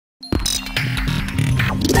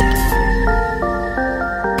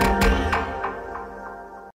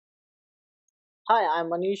Hi, I'm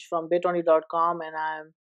Manish from Bit20.com and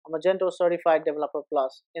I'm a Magento Certified Developer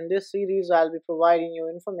Plus. In this series, I'll be providing you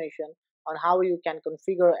information on how you can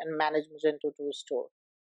configure and manage Magento2 store.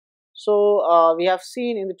 We have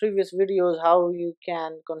seen in the previous videos how you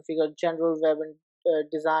can configure general web and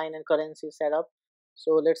design and currency setup.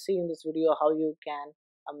 So let's see in this video how you can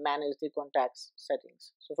manage the contacts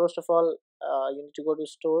settings. So first of all, you need to go to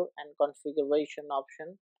store and configuration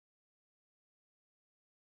option.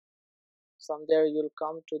 From there you'll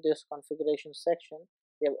come to this configuration section.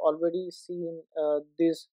 We have already seen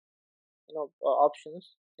these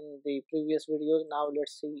options in the previous videos. Now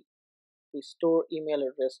let's see the store email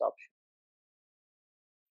address option.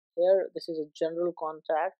 Here this is a general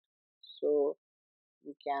contact, so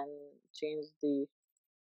you can change the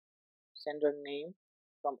sender name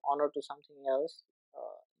from honor to something else.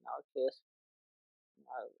 In our case,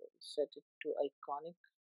 I will set it to iconic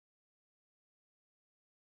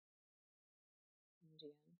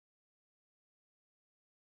Indian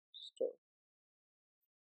store,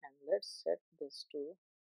 and let's set this to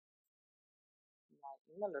my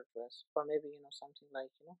email address, or maybe something like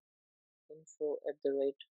info at the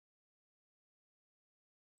rate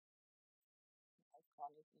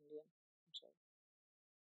iconic Indian. I'm sorry.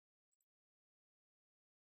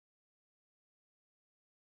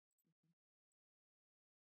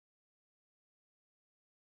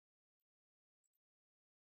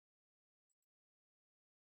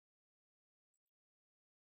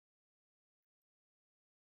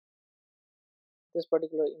 This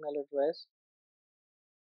particular email address,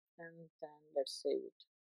 and then let's save it.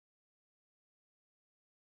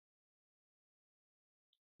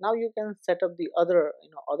 Now you can set up the other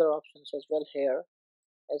options as well here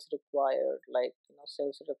as required, like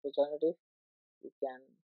sales representative. You can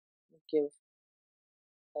give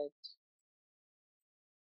that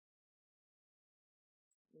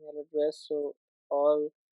email address, so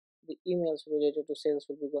all the emails related to sales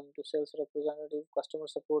will be going to sales representative, customer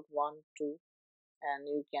support 1, 2, and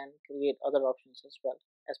you can create other options as well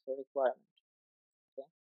as per requirement. Okay,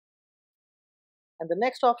 and the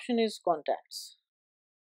next option is contacts.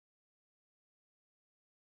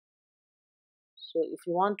 So if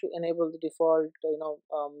you want to enable the default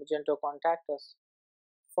Magento contact us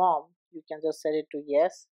form, you can just set it to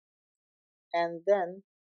yes, and then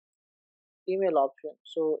email option.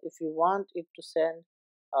 So if you want it to send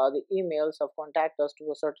the emails of contact us to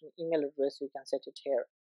a certain email address, you can set it here.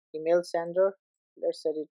 Email sender, let's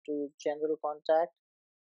set it to general contact.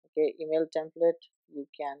 Okay, email template, you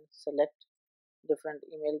can select different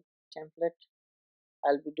email template.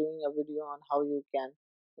 I'll be doing a video on how you can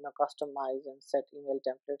customize and set email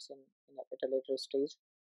templates at a later stage.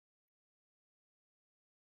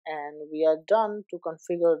 And we are done to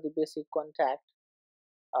configure the basic contact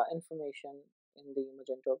information in the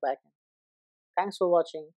Magento backend. Thanks for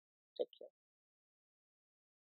watching. Take care.